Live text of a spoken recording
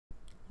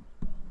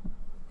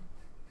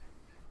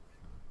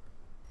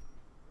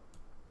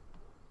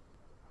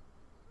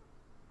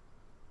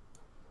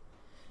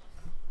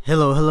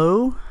Hello,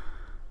 hello.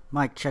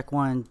 Mic check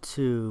 1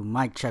 2.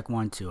 Mic check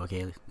 1 2.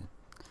 Okay.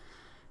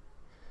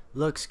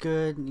 Looks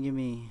good. Give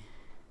me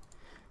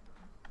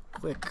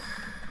quick.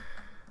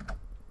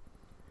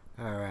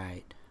 All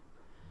right.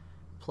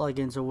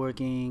 Plugins are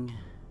working.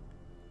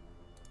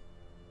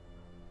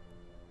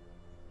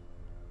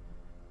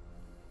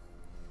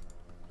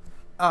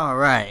 All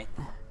right.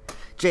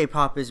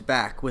 J-Pop is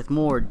back with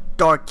more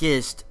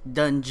Darkest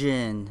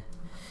Dungeon.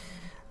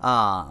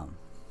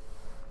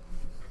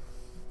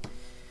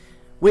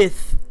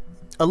 With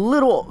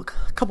a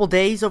couple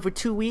days, over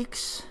 2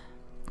 weeks,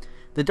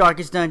 the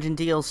Darkest Dungeon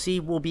DLC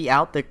will be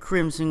out, the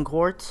Crimson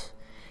Court,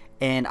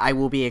 and I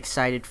will be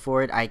excited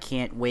for it. I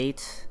can't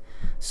wait.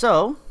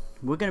 So,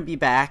 we're going to be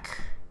back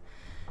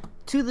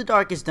to the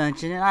Darkest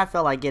Dungeon, and I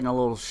felt like getting a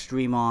little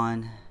stream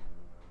on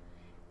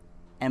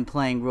and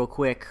playing real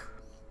quick.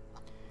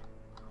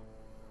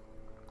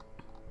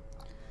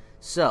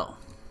 So,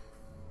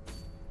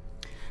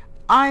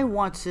 I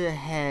want to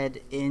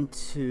head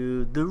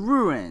into the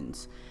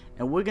ruins,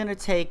 and we're gonna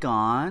take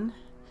on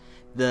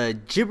the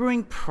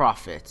Gibbering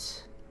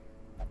Prophet.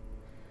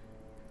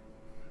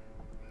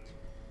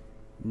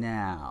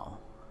 Now,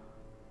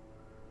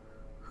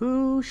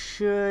 who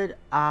should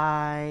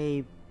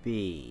I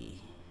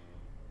be?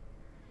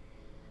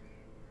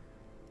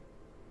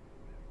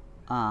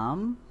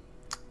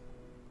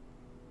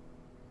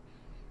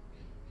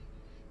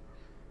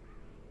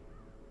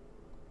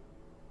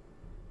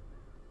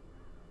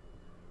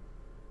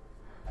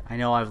 I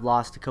know I've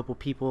lost a couple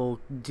people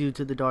due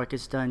to the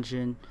Darkest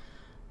Dungeon.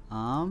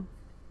 Come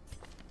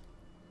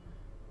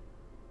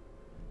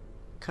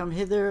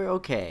hither.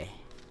 Okay.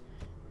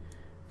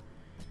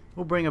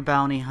 We'll bring a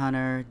bounty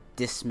hunter.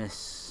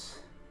 Dismiss.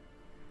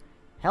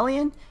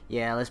 Hellion?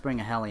 Yeah, let's bring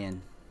a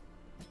Hellion.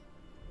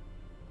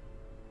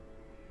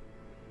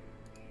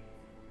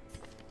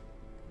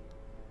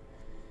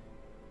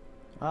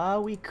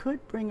 We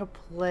could bring a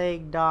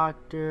plague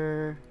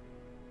doctor.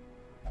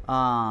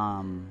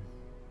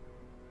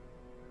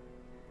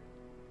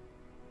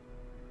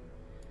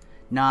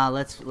 Nah,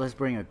 let's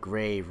bring a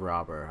grave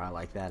robber. I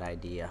like that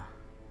idea.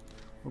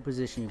 What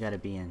position you gotta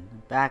be in?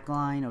 Back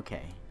line?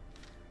 Okay.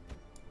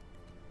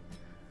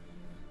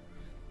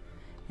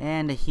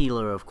 And a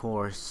healer, of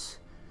course.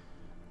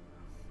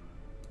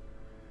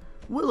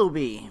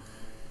 Willoughby.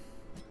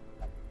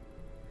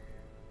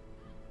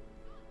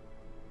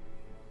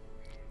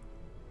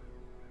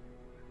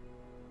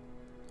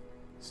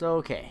 So,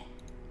 okay.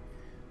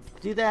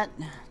 Do that.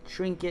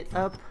 Trinket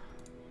up.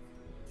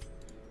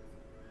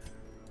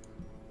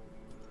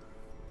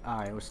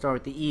 Alright, we'll start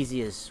with the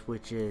easiest,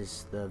 which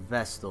is the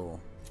Vestal.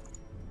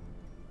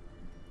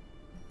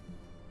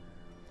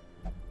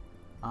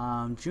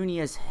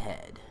 Junia's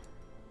head.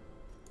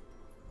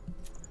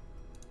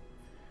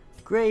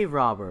 Grave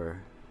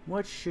robber.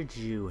 What should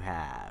you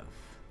have?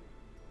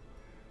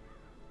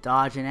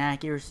 Dodge and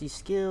accuracy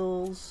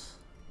skills.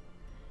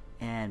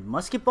 And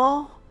musket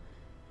ball?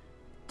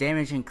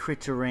 Damage and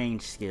crit to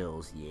range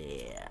skills.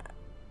 Yeah.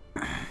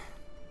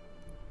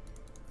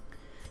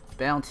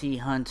 Bounty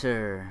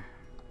hunter.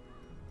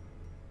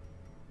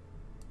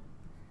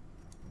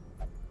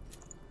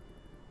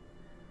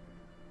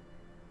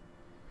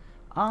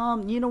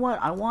 You know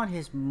what? I want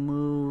his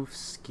move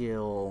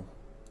skill,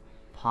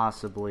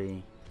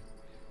 possibly.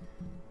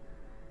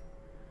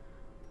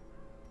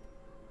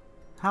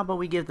 How about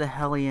we give the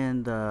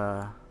Hellion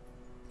the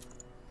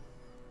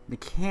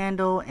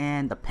candle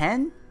and the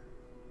pen?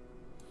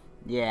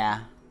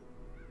 Yeah.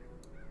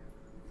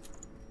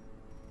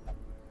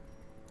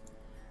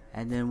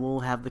 And then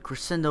we'll have the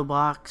crescendo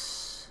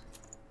box.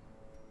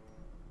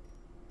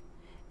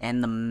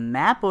 And the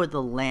map or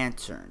the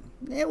lantern?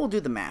 Yeah, we'll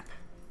do the map.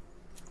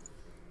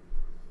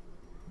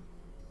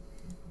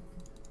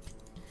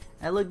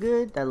 That look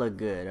good? That look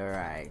good.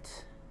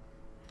 Alright.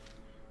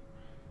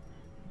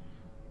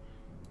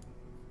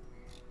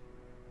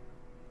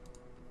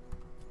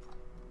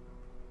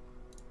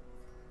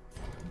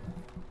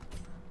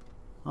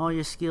 All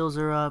your skills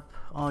are up.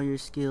 All your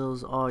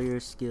skills, all your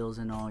skills,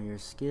 and all your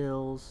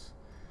skills.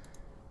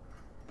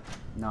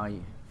 No,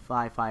 you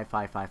 5, 5,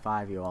 5, 5,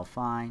 5. You're all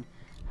fine.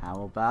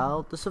 How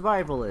about the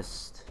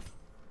survivalist?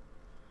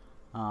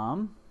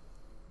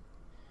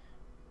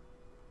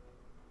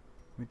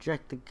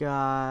 Reject the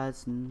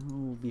gods, and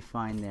we'll be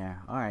fine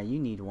there. Alright, you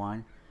need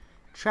one.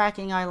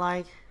 Tracking I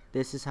like.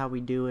 This is how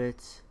we do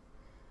it.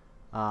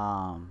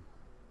 We'll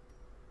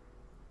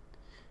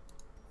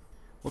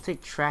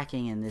take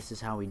tracking, and this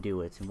is how we do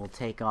it. And we'll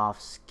take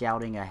off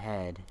scouting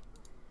ahead.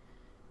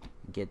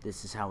 Get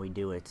this is how we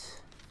do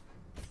it.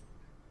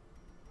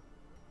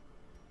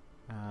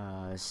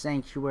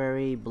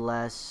 Sanctuary,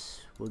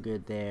 bless. We're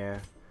good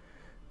there.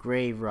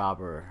 Grave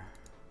robber.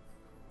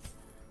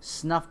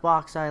 Snuff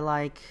box I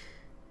like.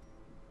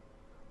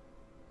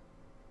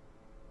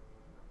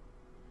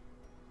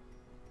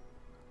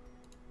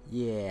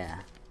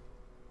 Yeah.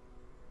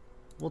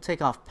 We'll take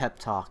off pep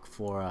talk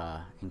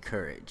for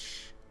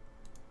encourage.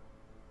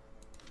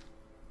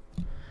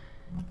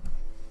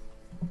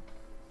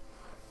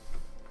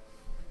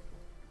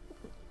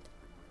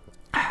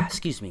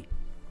 Excuse me.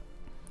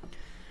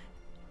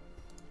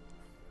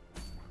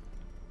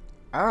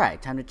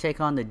 Alright, time to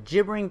take on the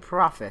gibbering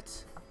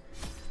prophets.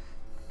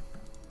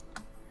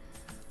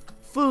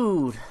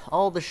 Food,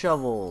 all the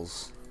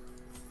shovels.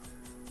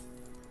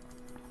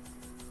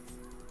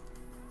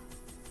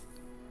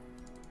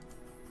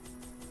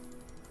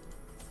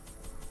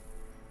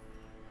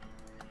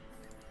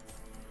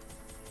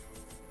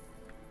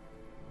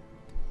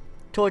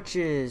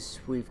 Torches,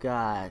 we've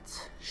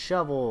got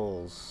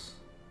shovels.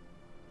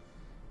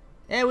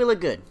 And we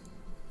look good.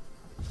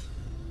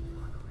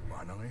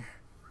 Finally,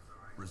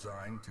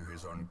 resigned to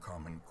his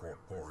uncommon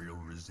corporeal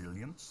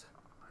resilience,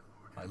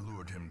 I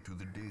lured him to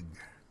the dig.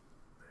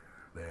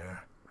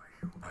 There,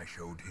 I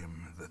showed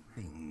him the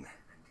thing,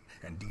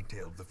 and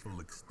detailed the full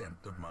extent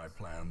of my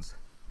plans.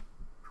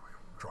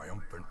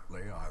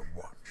 Triumphantly, I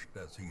watched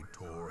as he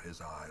tore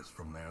his eyes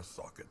from their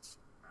sockets,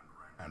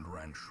 and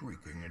ran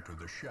shrieking into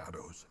the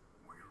shadows,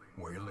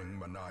 wailing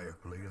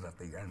maniacally that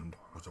the end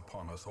was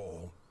upon us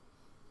all.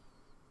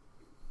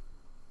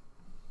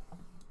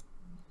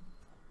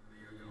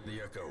 The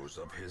echoes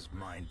of his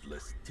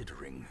mindless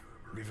tittering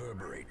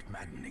reverberate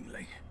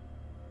maddeningly.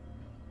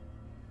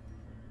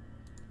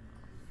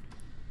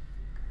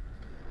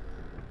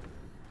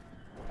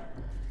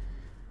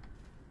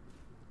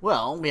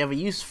 Well, we have a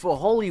use for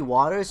holy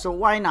water, so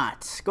why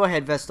not? Go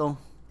ahead, Vestal.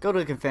 Go to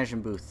the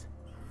confession booth.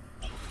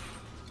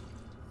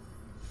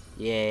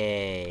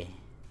 Yay.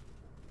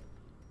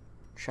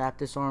 Trap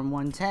disarm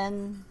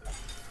 110.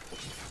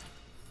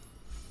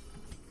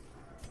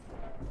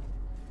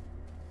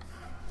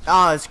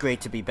 Oh, it's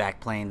great to be back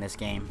playing this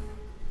game.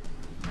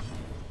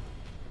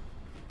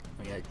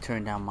 I gotta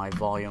turn down my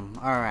volume.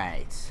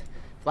 Alright.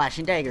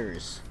 Flashing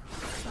daggers.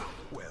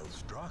 Well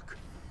struck.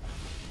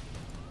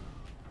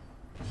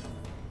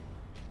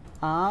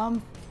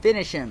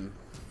 Finish him.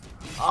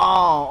 Oh,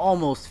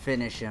 almost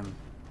finish him.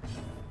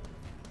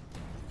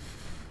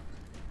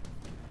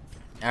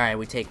 Alright,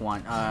 we take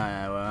one.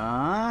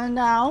 One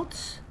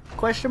out?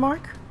 Question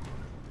mark?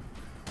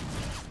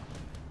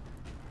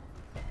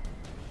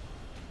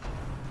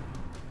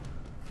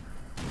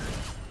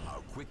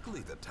 How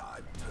quickly the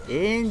tide turns.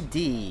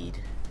 Indeed.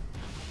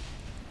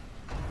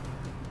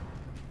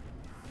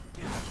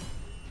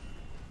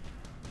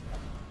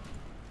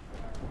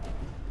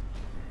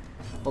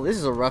 Well, this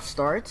is a rough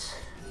start.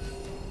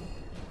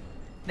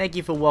 Thank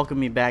you for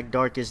welcoming me back,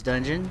 Darkest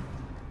Dungeon.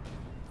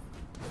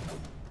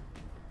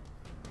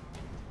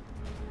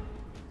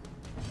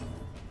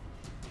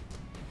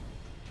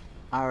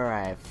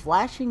 Alright,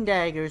 flashing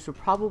daggers would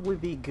probably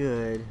be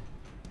good.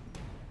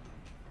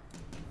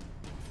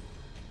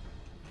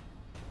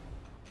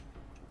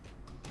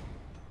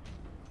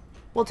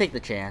 We'll take the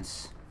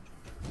chance.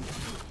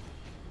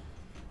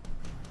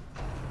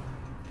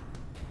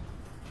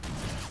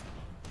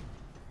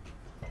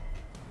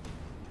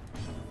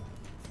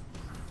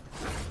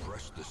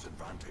 Press this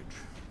advantage.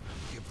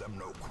 Give them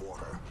no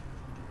quarter.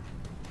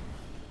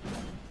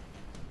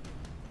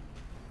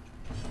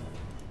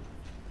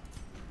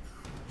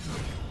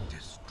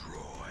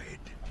 Destroyed.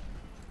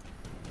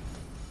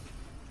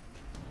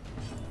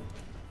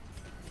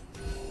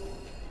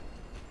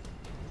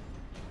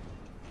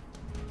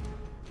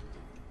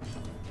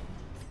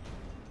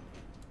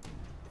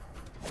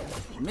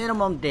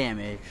 Minimum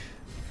damage.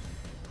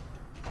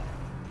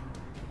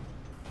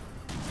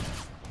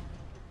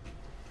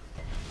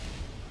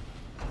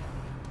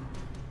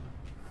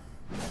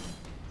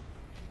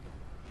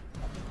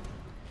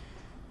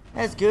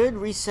 That's good.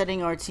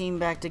 Resetting our team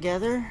back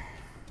together.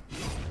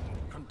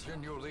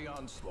 Continue the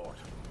onslaught.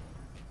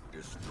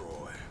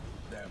 Destroy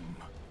them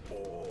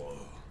all.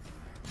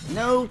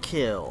 No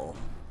kill.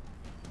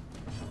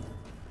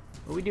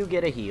 But we do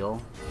get a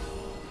heal.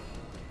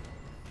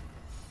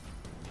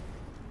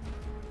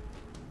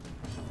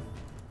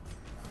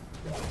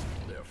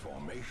 Their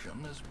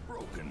formation is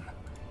broken.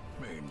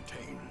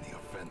 Maintain the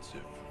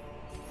offensive.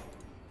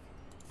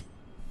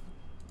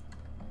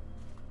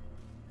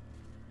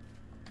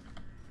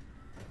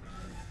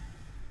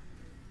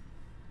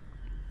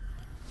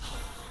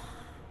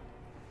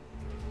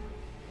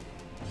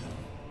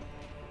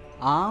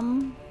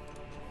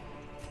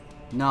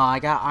 No, I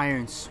got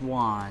Iron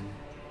Swan.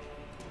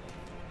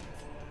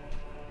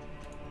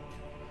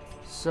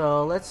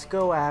 So let's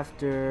go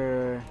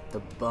after the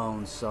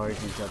Bone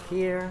Sergeant up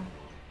here.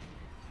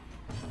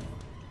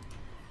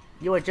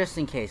 You know what, just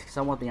in case, because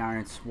I want the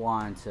Iron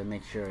Swan to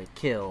make sure it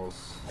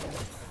kills.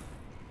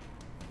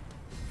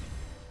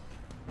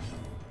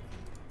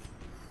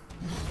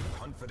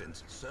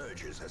 Confidence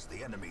surges as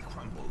the enemy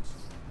crumbles.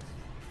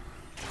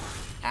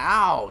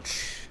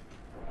 Ouch!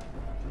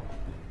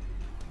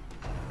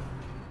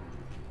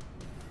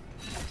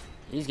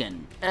 He's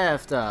getting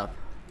effed up.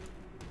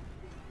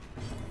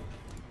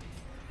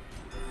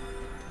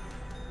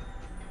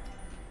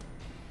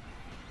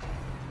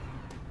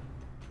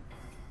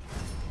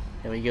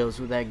 There he goes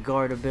with that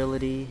guard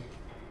ability.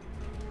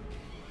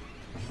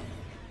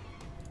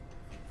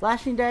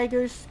 Flashing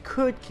daggers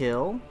could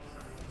kill.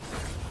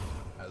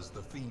 As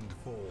the fiend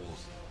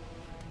falls,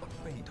 a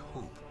faint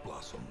hope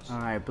blossoms.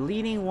 Alright,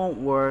 bleeding won't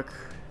work.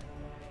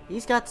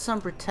 He's got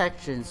some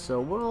protection,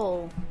 so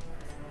we'll...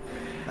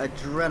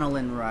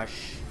 Adrenaline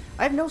rush.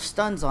 I have no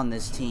stuns on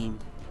this team.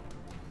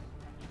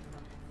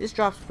 This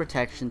drops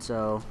protection,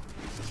 so...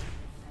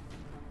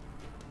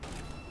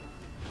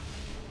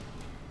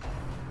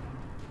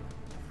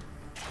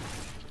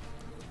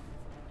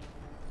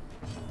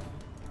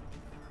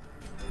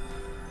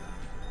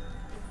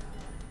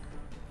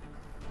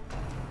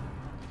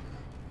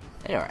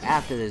 They are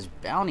after this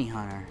bounty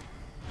hunter.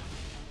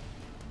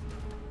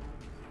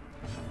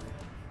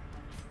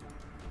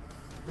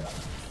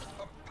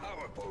 A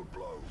powerful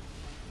blow.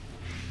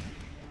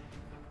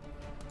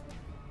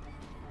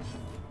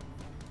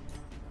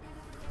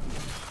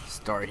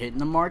 Start hitting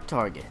the marked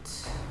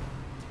targets.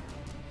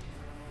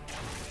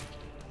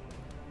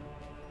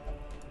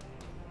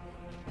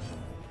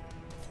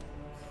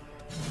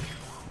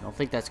 I don't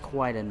think that's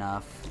quite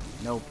enough.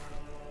 Nope.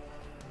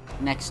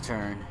 Next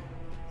turn.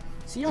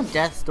 Is he on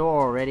death's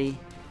door already?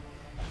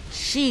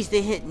 Jeez,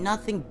 they hit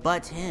nothing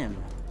but him.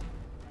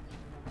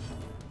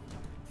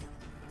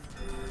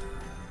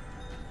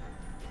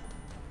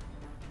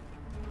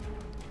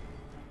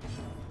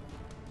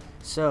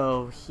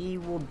 So, he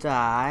will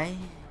die.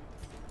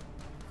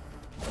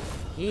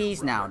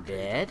 He's now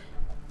dead.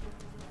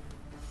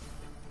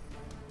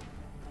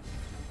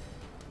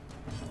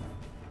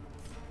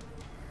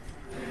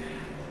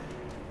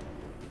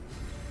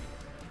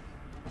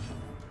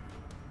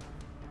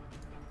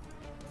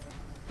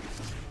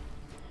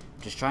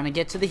 Just trying to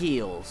get to the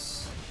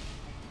heals.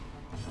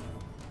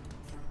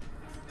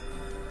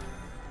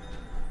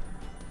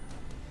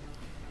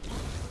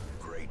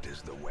 Great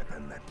is the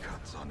weapon that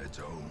cuts on its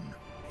own.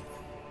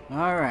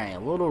 Alright, a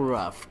little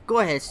rough. Go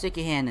ahead, stick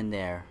your hand in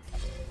there.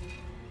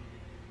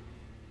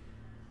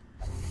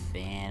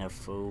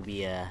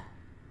 Phanophobia.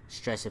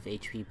 Stress of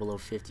HP below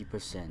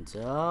 50%.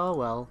 Oh,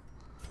 well.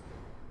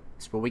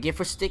 That's what we get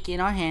for sticking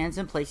our hands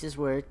in places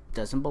where it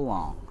doesn't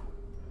belong.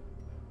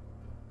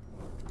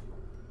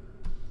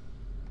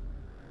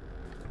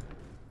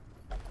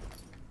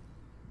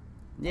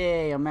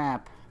 Yay, a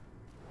map.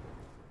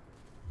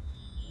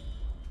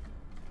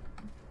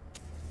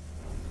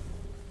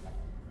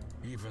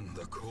 Even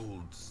the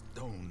cold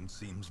stone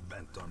seems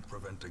bent on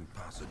preventing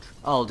passage.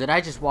 Oh, did I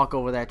just walk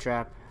over that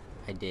trap?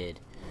 I did.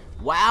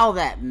 Wow,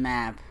 that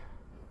map.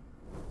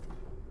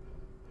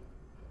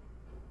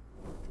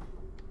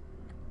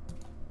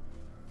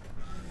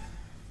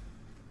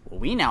 Well,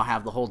 we now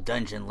have the whole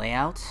dungeon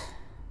layout.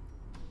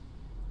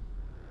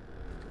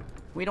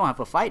 We don't have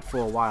to fight for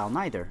a while,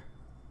 neither.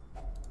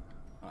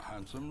 A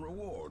handsome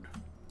reward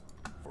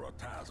for a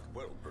task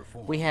well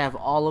performed. We have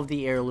all of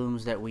the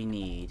heirlooms that we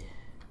need.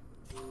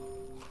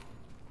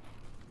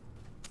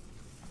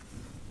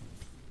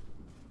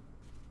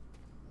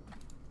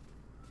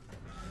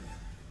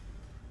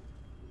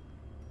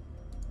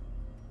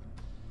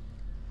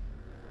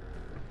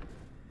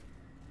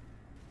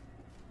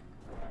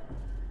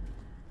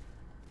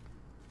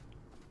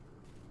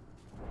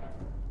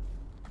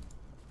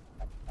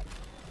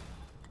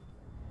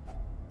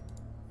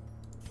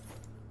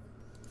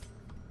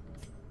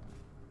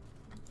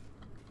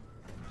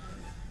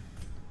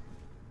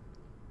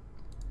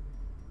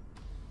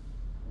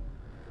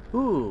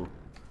 Ooh.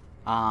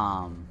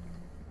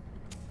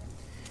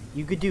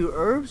 You could do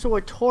herbs or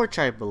a torch,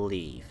 I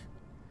believe.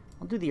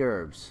 I'll do the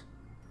herbs.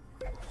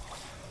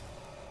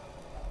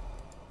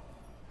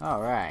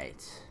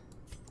 Alright.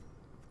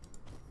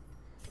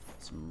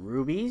 Some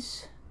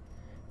rubies.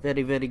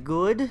 Very, very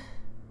good.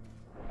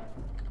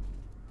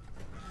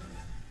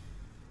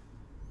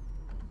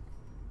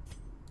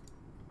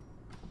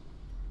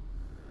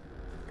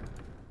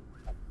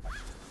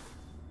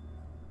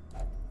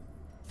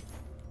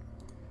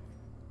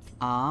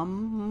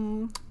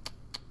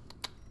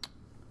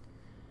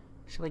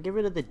 Shall I get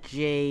rid of the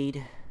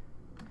jade?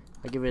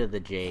 I'll get rid of the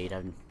jade.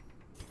 I've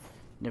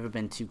never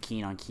been too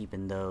keen on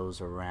keeping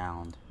those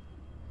around.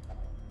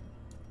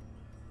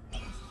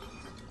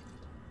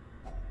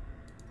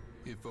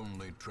 If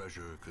only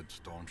treasure could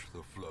staunch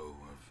the flow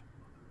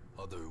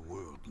of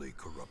otherworldly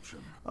corruption.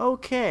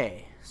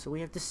 Okay, so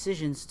we have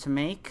decisions to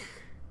make.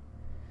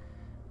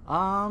 We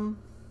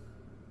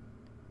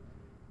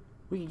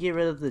can get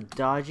rid of the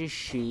dodgy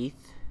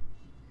sheath.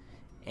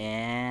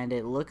 And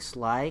it looks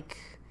like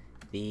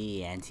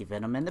the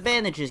anti-venom and the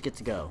bandages get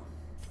to go.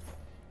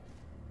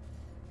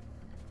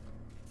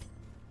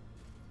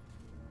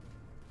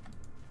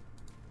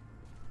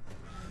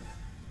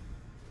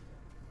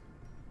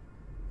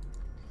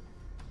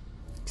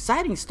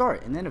 Exciting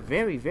start, and then a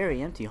very,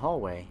 very empty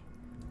hallway.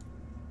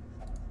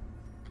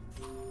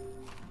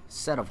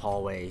 Set of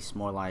hallways,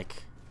 more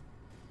like.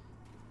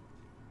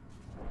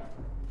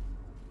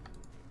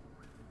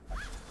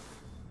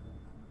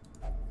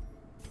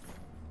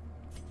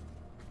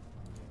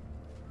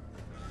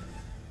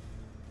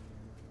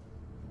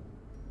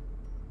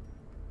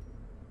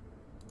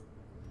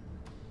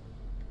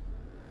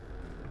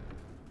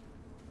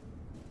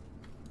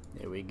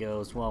 There we go,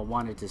 is what I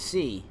wanted to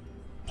see.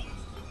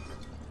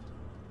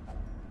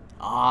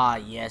 Ah,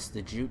 yes,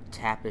 the jute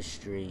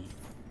tapestry.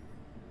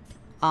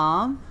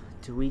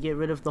 Do we get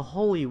rid of the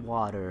holy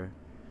water?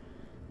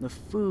 The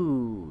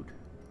food?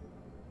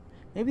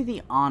 Maybe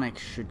the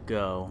onyx should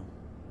go.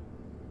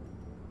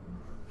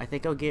 I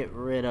think I'll get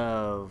rid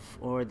of,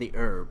 or the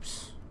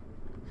herbs.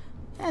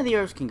 Yeah, the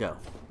herbs can go.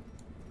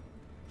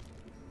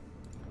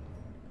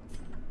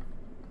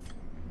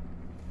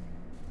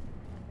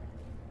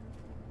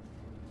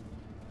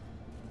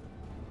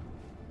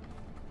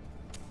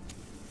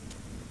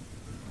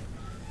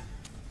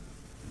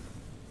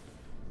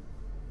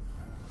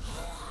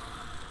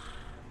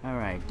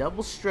 Alright,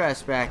 double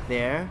stress back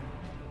there.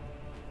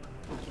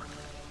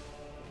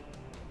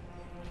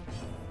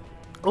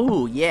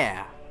 Oh,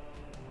 yeah.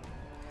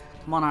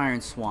 Come on,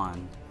 Iron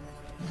Swan.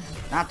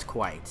 Not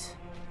quite.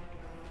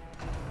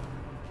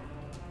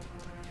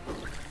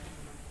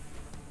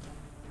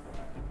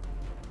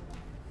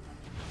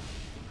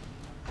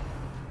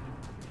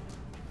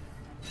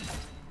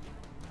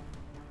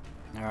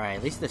 Alright,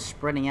 at least they're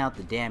spreading out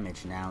the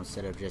damage now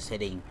instead of just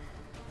hitting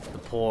the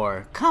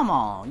poor. Come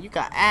on, you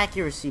got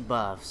accuracy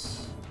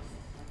buffs.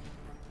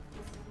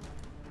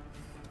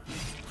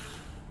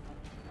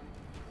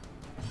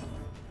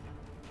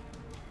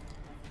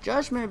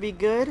 Judgment would be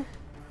good.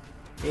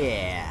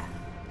 Yeah.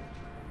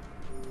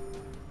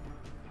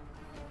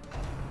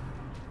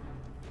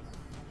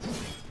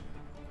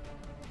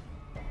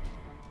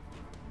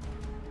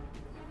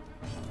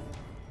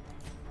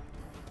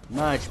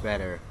 Much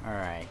better.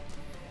 Alright.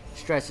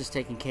 Stress is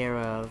taken care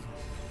of.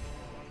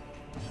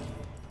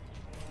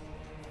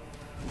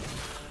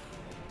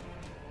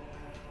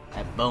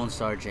 That Bone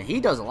Sergeant, he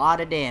does a lot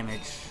of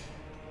damage.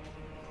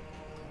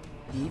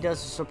 He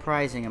does a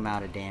surprising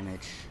amount of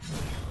damage.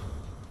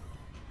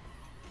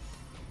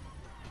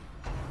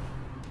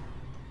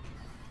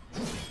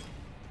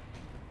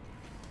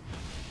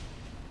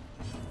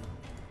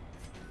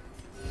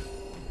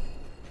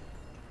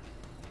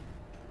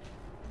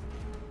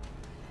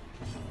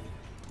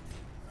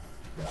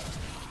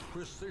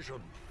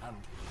 Precision and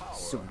power.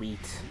 Sweet.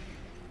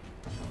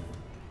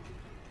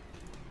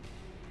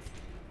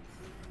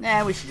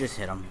 Nah, we should just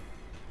hit him.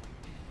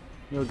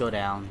 He'll go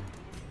down.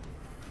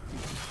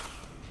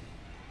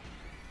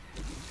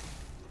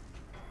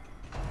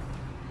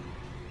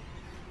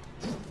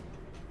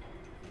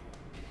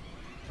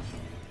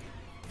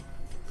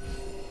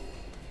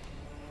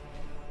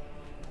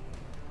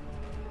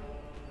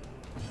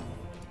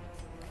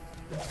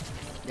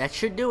 That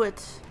should do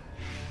it.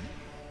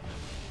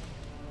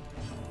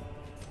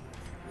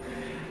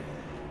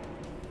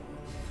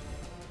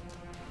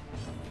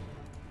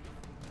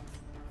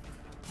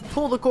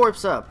 Pull the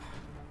corpse up.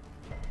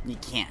 You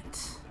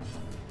can't.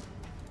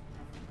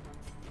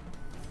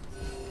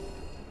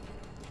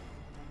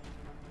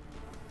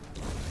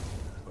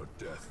 A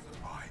death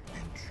by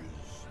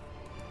inches.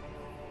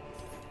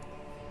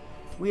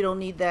 We don't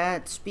need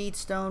that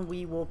speedstone.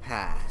 We will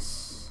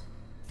pass.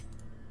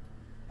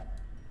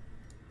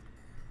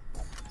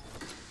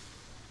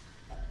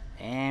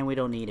 And we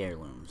don't need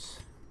heirlooms.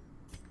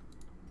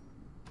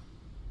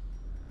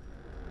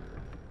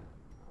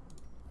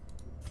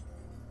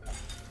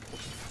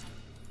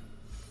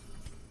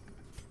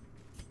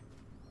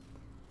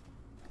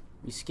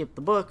 We skip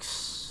the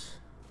books.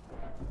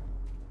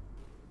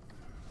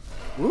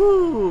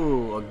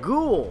 Ooh, a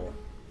ghoul.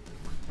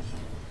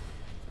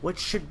 What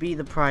should be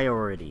the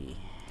priority?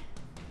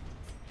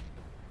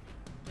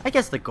 I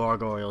guess the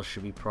gargoyle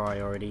should be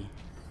priority.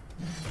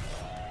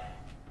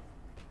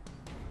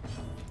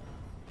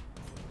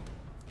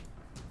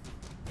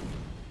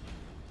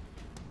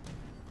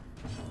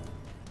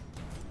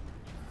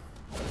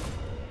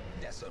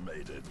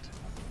 Decimated.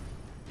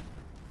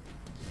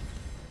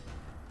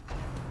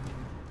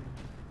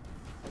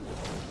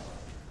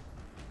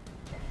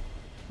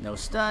 No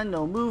stun,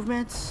 no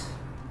movements.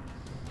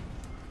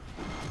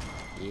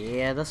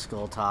 Yeah, the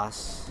skull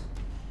toss.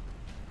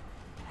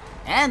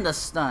 And the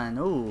stun,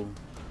 ooh.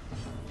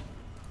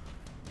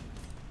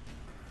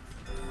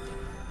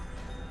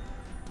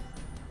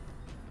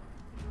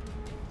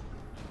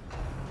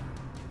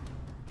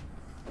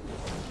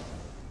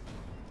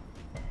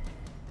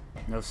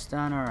 No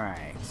stun,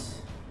 alright.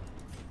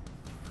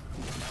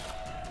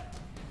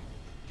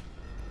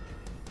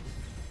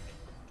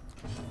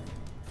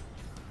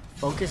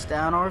 Focus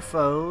down our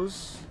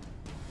foes.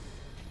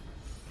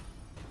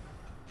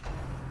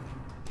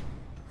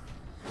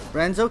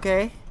 Ren's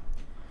okay.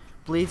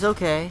 Bleed's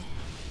okay.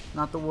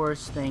 Not the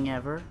worst thing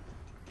ever.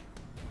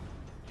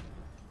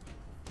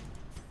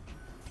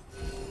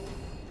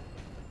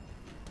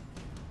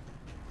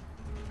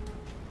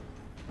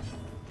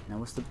 Now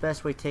what's the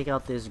best way to take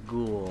out this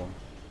ghoul?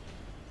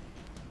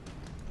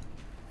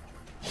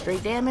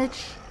 Straight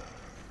damage?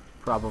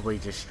 Probably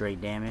just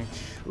straight damage.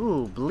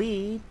 Ooh,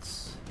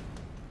 bleeds.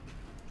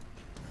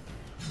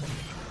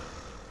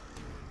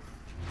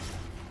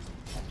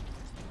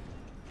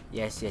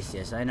 Yes, yes,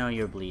 yes. I know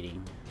you're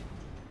bleeding.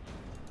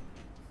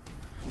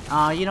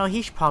 You know,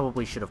 he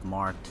probably should have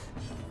marked.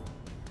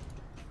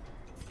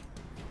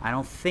 I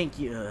don't think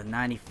you...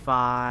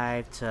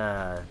 95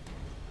 to...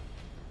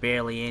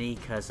 barely any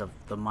because of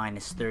the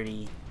minus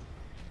 30.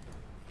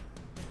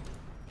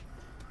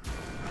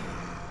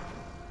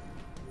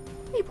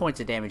 Eight points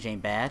of damage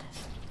ain't bad,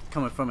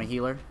 coming from a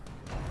healer.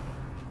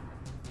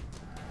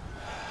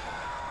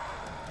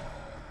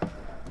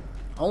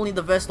 Only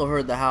the Vestal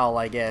heard the howl,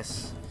 I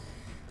guess.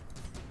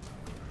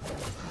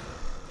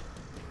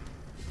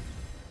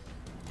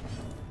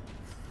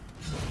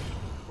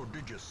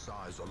 Prodigious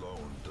size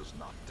alone does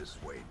not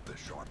dissuade the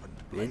sharpened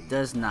blade. It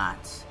does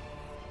not.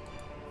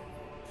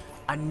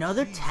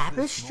 Another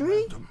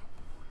tapestry?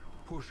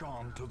 Push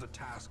on to the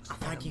tasks. I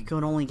thought you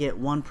could only get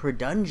one per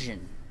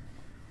dungeon.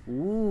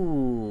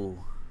 Ooh.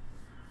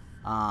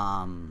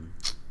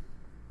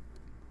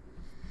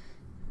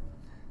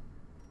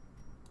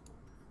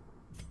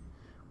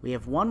 We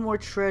have one more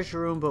treasure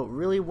room, but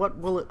really, what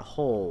will it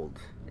hold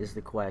is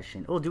the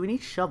question. Oh, do we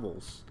need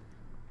shovels?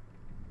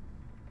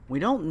 We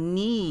don't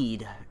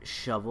need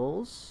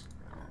shovels.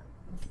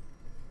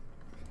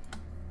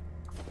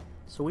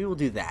 So we will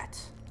do that.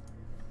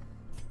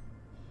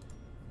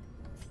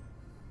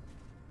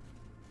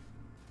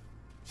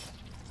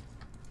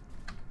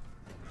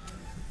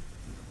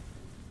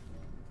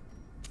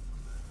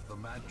 The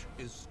match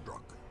is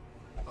struck.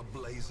 A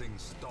blazing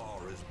star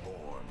is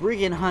born.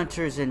 Brigand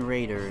hunters and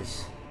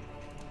raiders.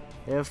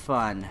 They're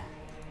fun.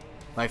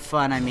 By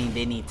fun, I mean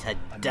they need to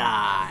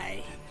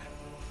die.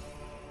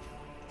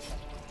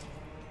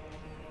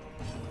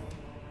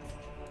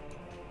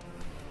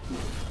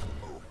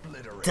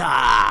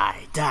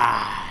 Die,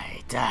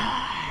 die,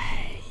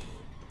 die.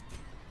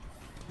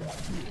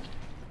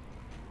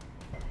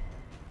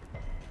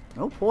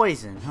 No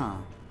poison, huh?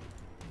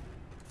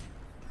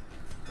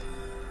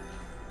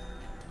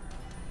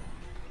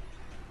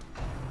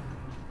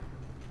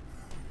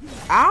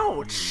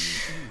 Ouch!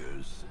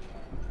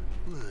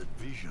 Blurred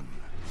vision.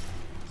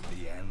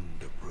 The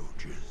end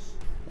approaches.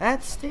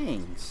 That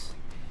stings.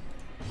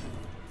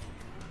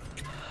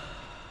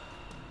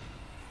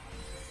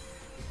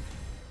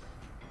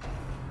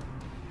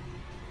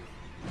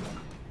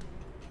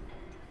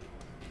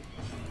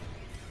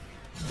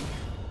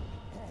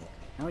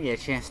 I don't get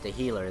a chance to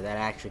heal her. That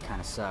actually kind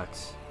of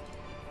sucks.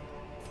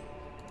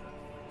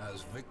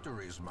 As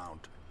victories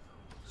mount,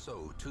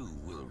 so too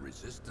will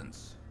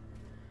resistance.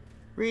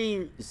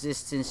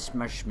 Resistance,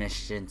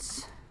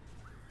 smushmishance.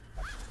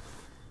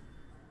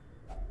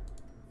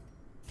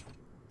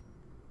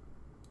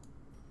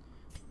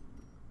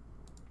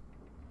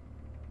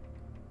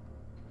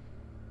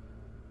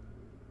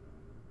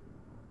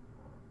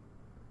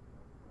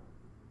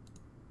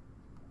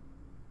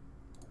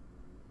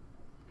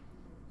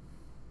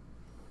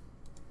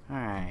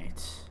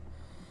 Alright.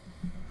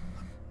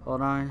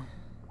 Hold on.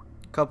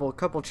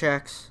 Couple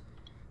checks.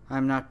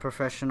 I'm not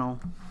professional.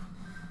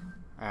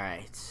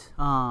 Alright.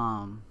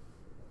 Nah,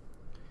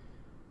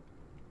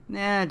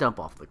 dump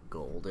off the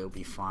gold. It'll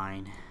be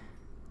fine.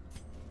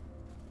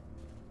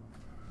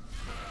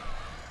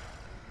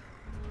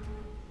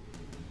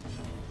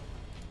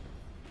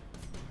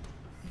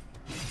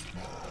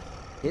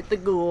 Hit the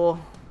ghoul.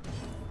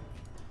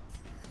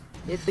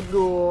 Hit the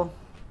ghoul.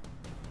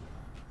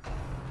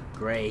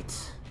 Great.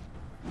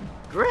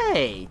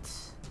 Great.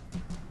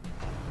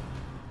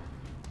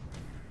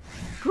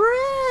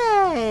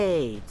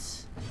 Great.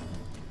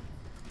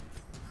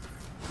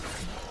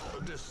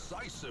 A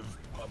decisive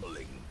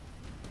pummeling.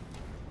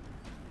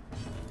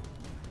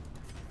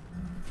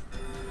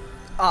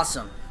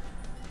 Awesome.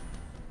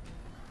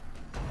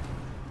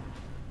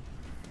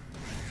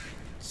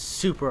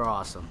 Super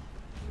awesome.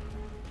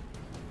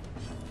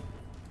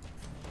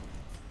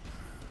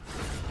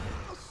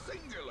 A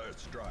singular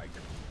strike.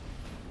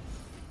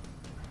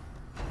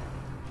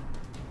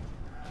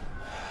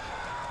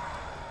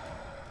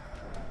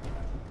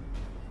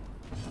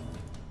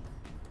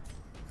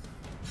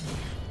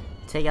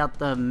 Take out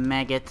the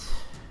maggot.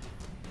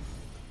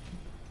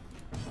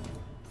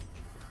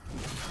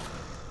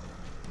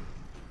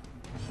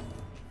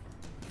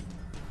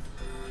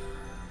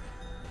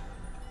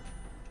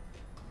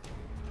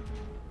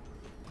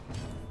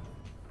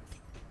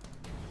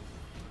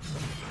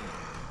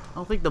 I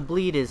don't think the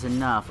bleed is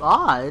enough.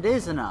 Ah, it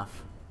is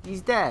enough.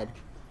 He's dead.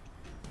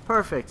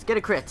 Perfect. Get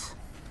a crit.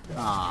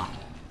 Ah.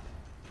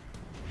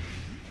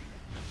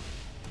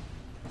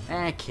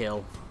 And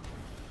kill.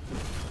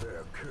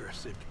 Their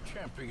cursed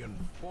champion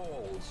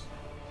falls.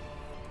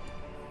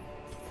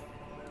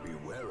 Be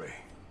wary.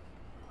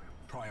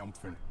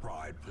 Triumphant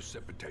pride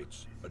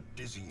precipitates a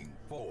dizzying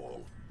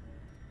fall.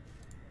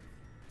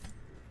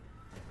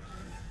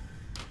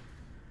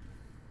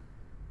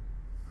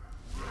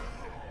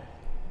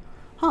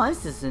 Huh,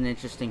 this is an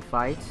interesting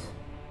fight.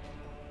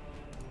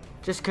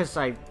 Just because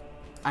I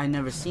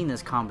never seen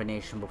this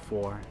combination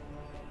before.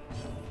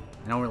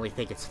 I don't really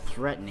think it's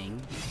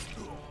threatening.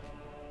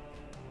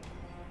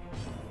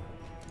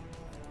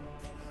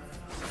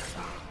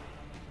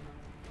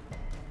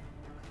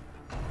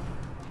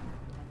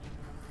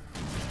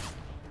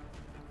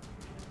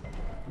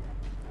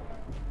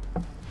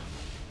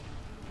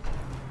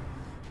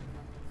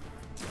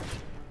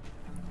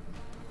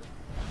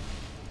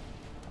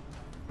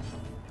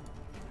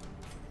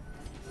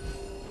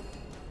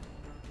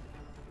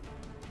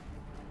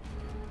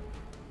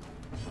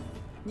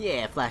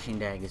 Yeah, flashing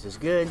daggers is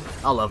good.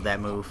 I love that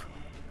move.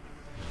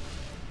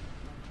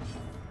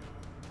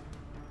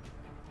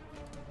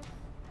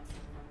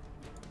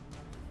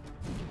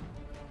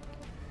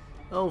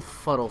 Oh,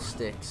 fuddle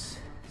sticks.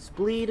 Is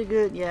bleed a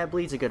good? Yeah,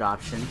 bleed's a good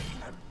option.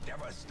 A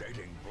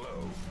devastating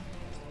blow.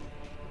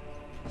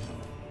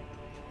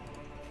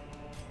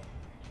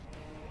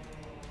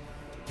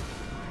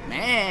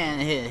 Man,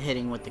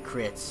 hitting with the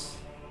crits.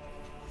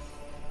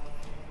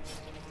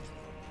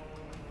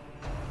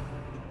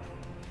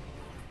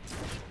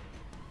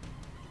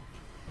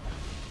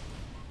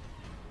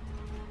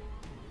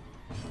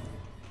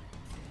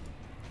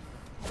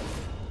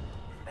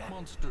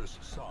 Monstrous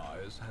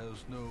size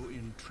has no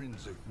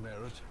intrinsic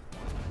merit,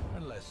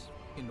 unless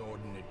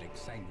inordinate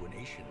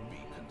exsanguination be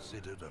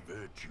considered a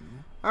virtue.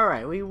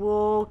 Alright, we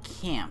will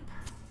camp.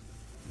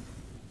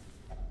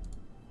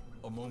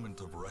 A moment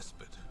of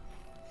respite.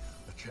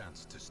 A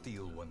chance to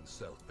steel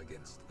oneself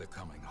against the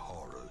coming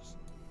horrors.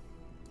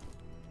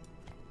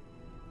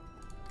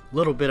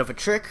 Little bit of a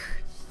trick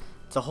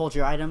to hold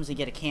your items and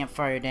get a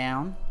campfire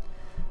down.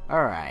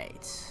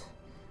 Alright.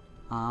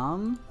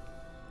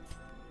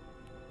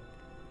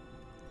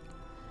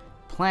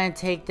 Plan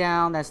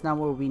takedown, that's not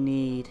what we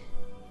need.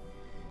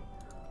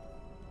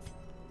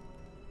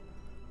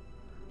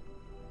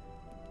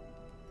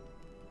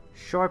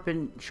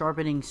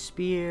 Sharpening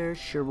spear,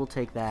 sure, we'll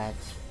take that.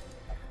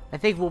 I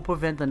think we'll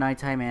prevent the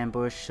nighttime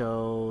ambush,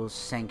 so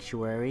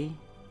sanctuary.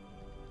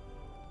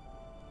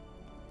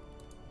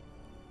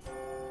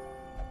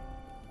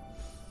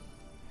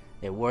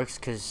 It works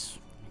because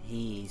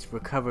he's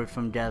recovered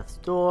from death's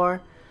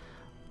door.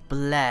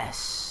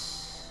 Bless.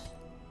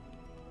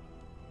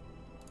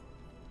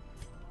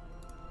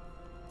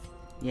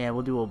 Yeah,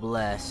 we'll do a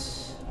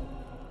bless.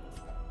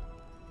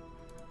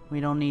 We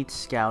don't need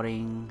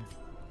scouting.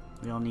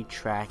 We don't need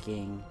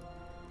tracking.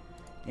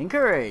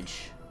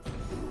 Encourage.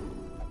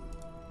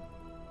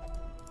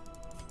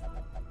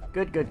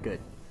 Good, good, good.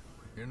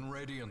 In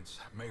Radiance,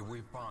 may we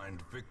find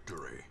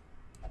victory.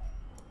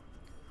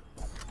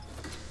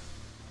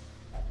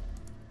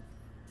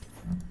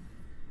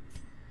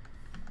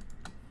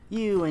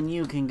 You and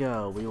you can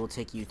go. We will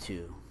take you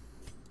too.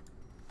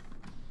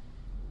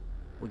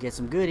 We'll get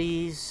some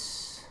goodies.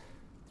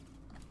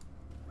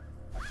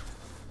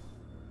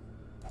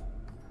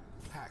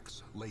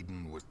 Packs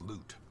laden with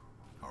loot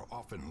are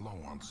often low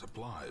on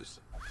supplies.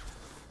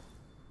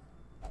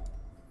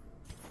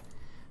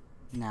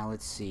 Now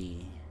let's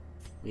see.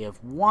 We have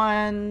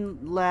one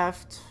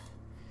left,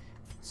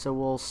 so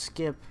we'll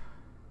skip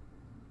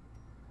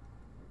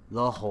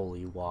the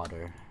holy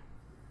water.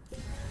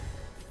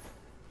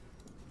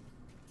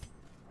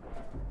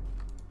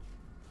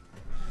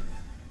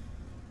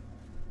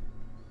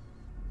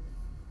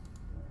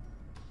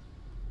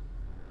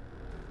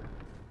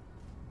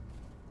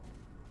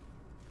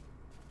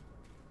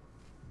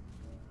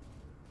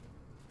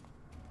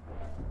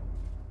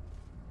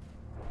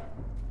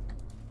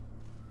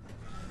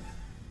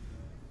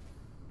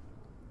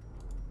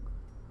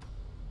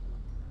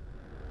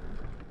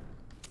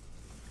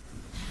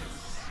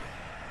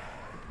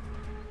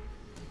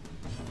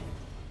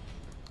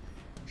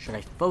 Should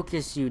I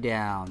focus you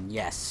down?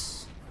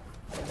 Yes.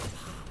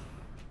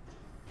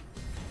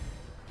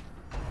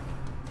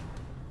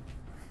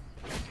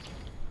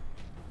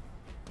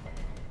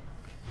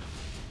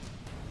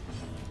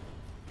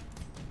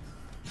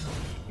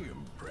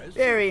 Impressive.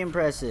 Very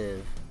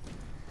impressive.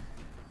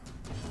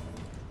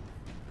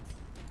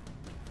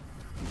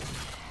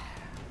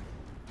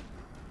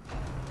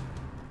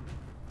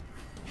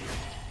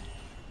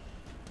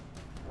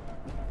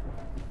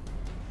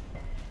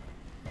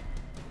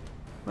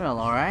 Well,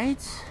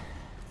 alright.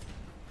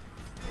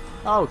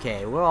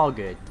 Okay, we're all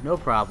good. No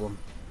problem.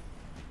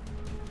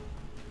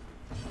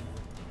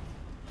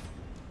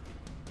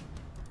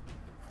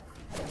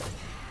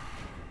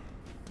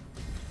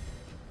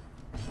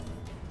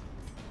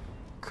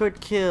 Could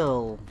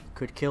kill.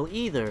 Could kill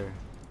either.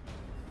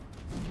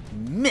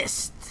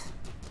 Missed.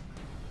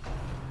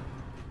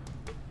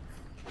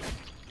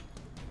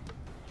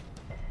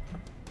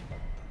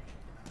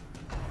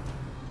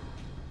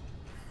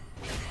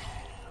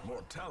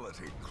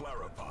 Mortality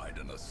clarified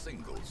in a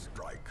single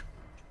strike.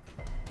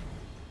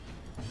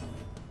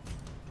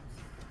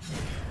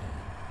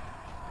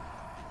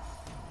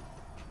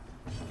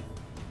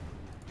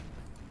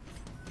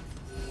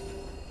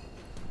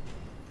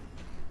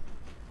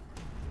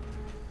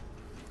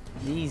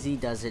 Easy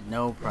does it,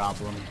 no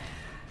problem.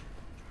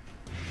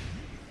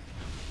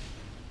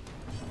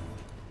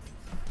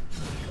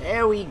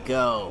 There we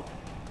go.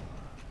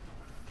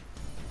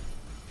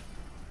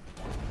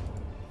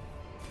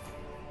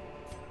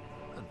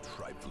 A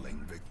trifling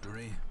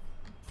victory,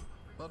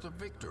 but a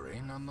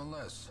victory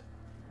nonetheless.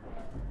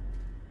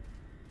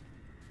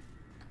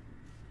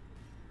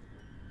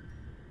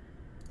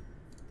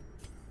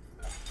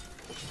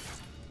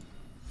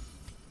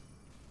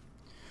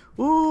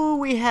 Ooh,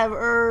 we have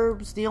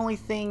herbs. The only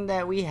thing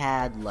that we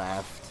had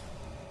left.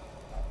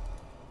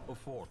 A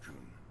fortune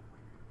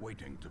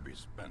waiting to be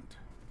spent.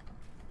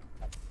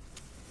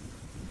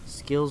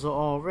 Skills are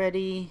all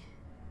ready.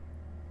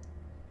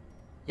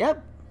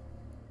 Yep.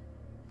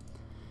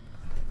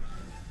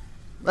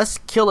 Let's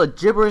kill a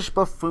gibberish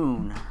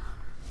buffoon.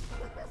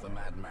 The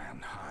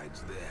madman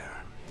hides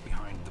there,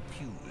 behind the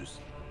pews,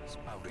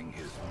 spouting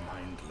his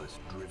mindless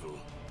drivel.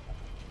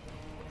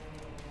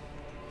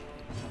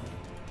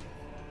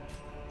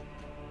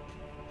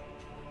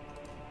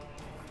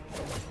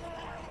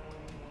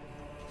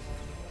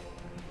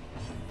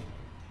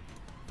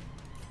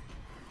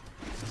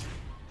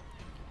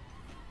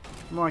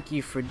 Mark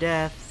you for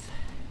death.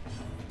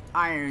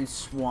 Iron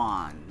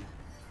Swan.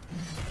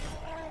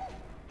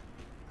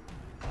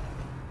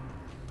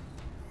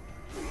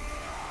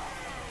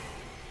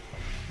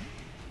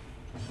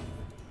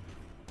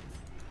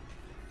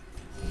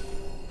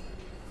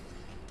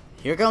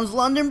 Here comes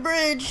London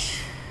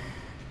Bridge.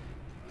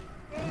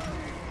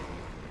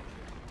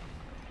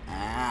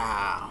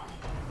 Ow.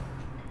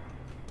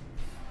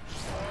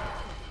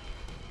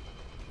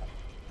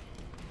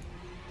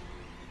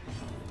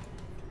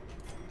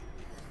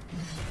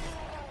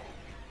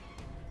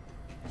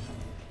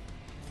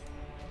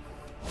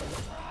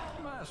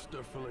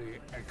 Masterfully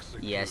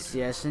executed. Yes,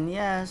 yes, and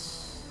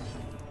yes.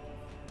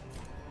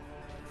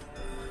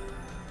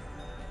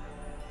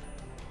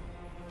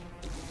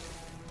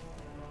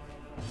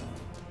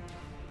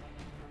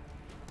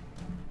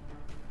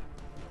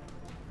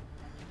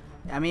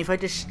 I mean, if I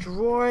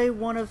destroy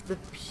one of the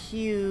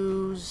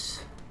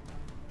pews...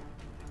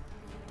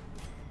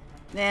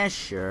 Nah,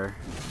 sure.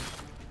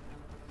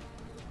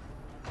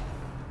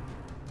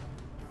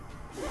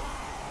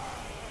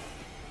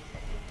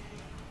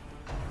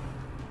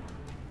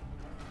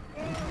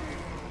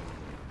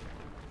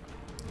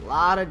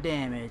 Lot of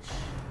damage.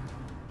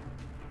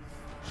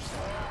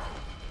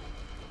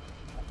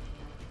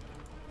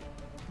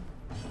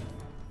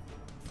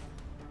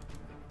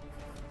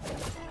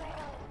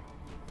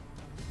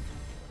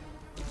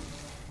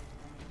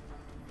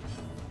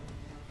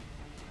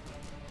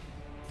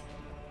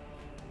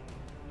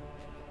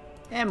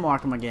 And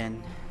mark him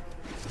again.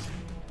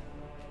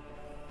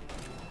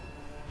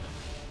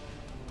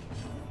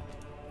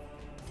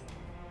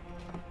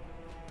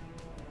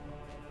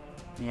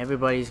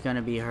 Everybody's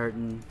gonna be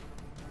hurting.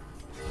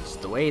 It's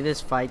the way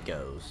this fight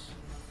goes.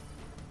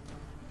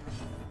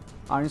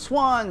 Iron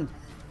Swan!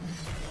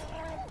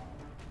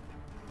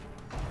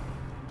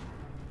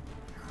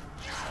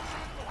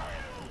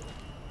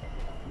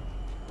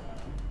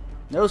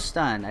 No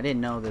stun. I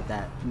didn't know that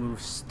that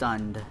move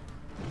stunned.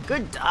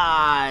 Good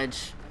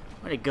dodge!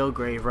 Way to go,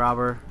 Grave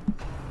Robber.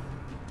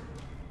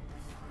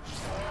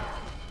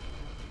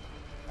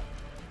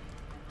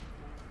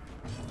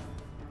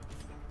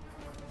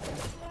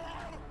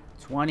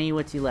 $20,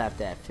 what's he left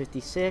at?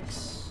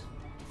 56.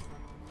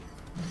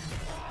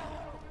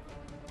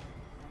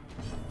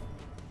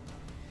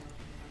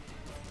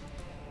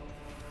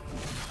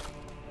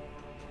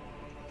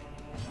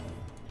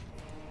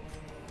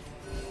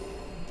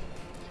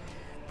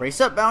 Brace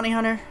up, Bounty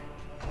Hunter.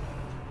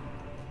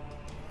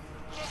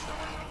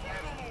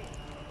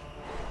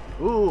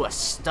 Ooh, a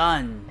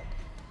stun.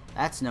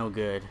 That's no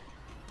good.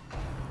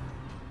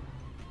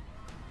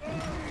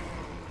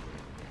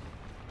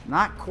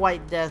 Not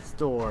quite death's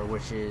door,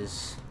 which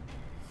is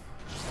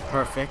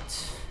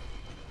perfect.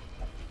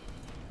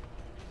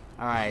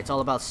 Alright, it's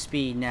all about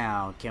speed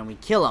now. Can we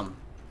kill him?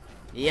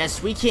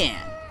 Yes, we can.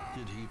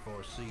 Did he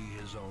foresee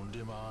his own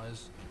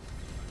demise?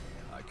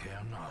 I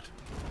care not,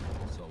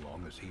 so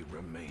long as he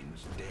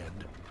remains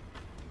dead.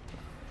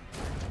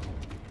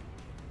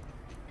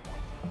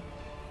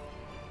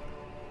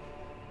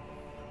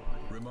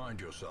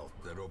 Remind yourself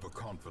that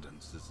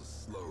overconfidence is a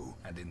slow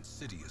and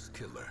insidious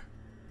killer.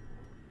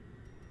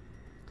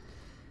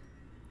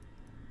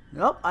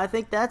 Nope, I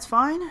think that's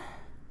fine.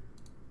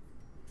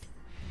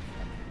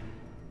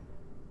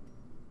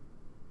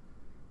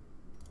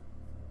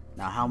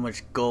 Now, how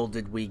much gold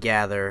did we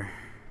gather?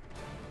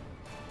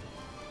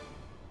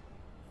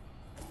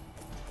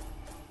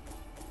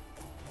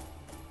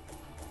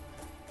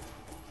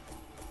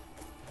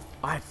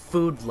 I have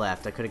food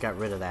left. I could have got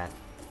rid of that.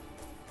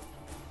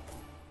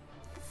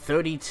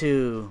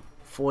 32,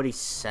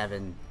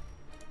 47.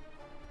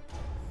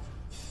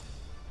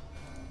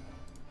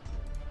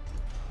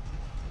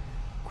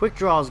 Quick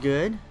draw's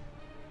good.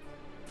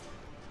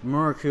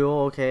 Mercule,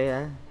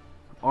 okay.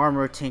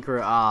 Armor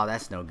Tinkerer, ah,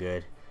 that's no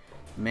good.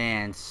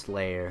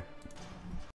 Manslayer.